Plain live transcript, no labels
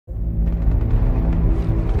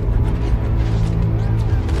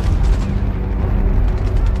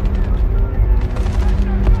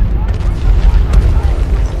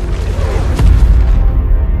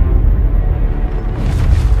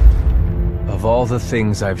Of all the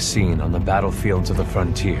things I've seen on the battlefields of the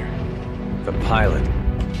frontier, the pilot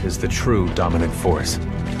is the true dominant force.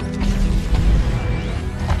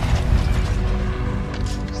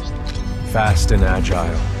 Fast and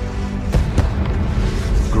agile.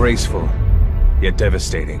 Graceful, yet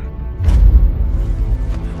devastating.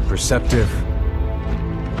 Perceptive.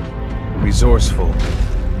 Resourceful.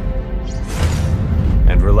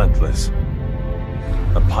 And relentless.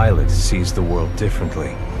 A pilot sees the world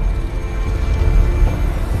differently.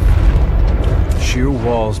 Sheer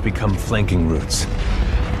walls become flanking routes.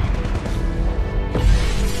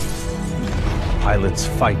 Pilots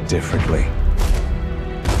fight differently.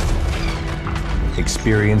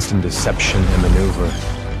 Experienced in deception and maneuver,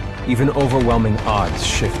 even overwhelming odds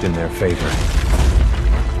shift in their favor.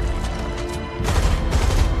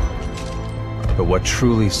 But what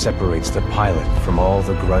truly separates the pilot from all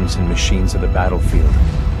the grunts and machines of the battlefield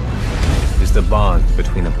is the bond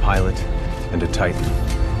between a pilot and a Titan.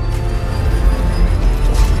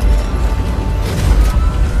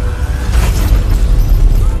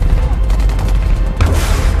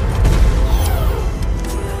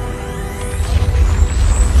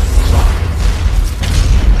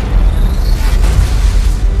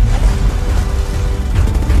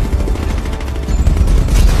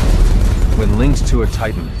 When linked to a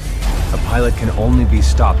Titan, a pilot can only be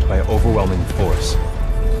stopped by overwhelming force,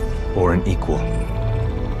 or an equal.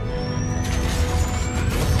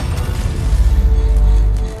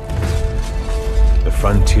 The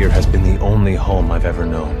frontier has been the only home I've ever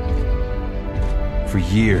known. For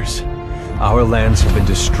years, our lands have been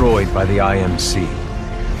destroyed by the IMC,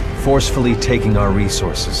 forcefully taking our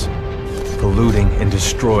resources, polluting and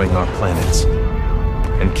destroying our planets,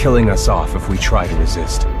 and killing us off if we try to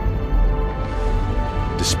resist.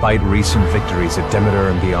 Despite recent victories at Demeter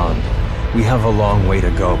and beyond, we have a long way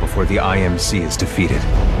to go before the IMC is defeated.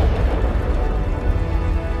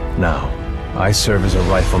 Now, I serve as a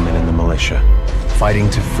rifleman in the Militia, fighting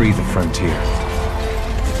to free the frontier.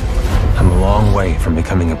 I'm a long way from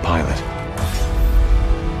becoming a pilot.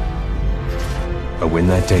 But when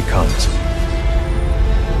that day comes,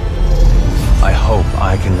 I hope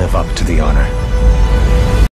I can live up to the honor.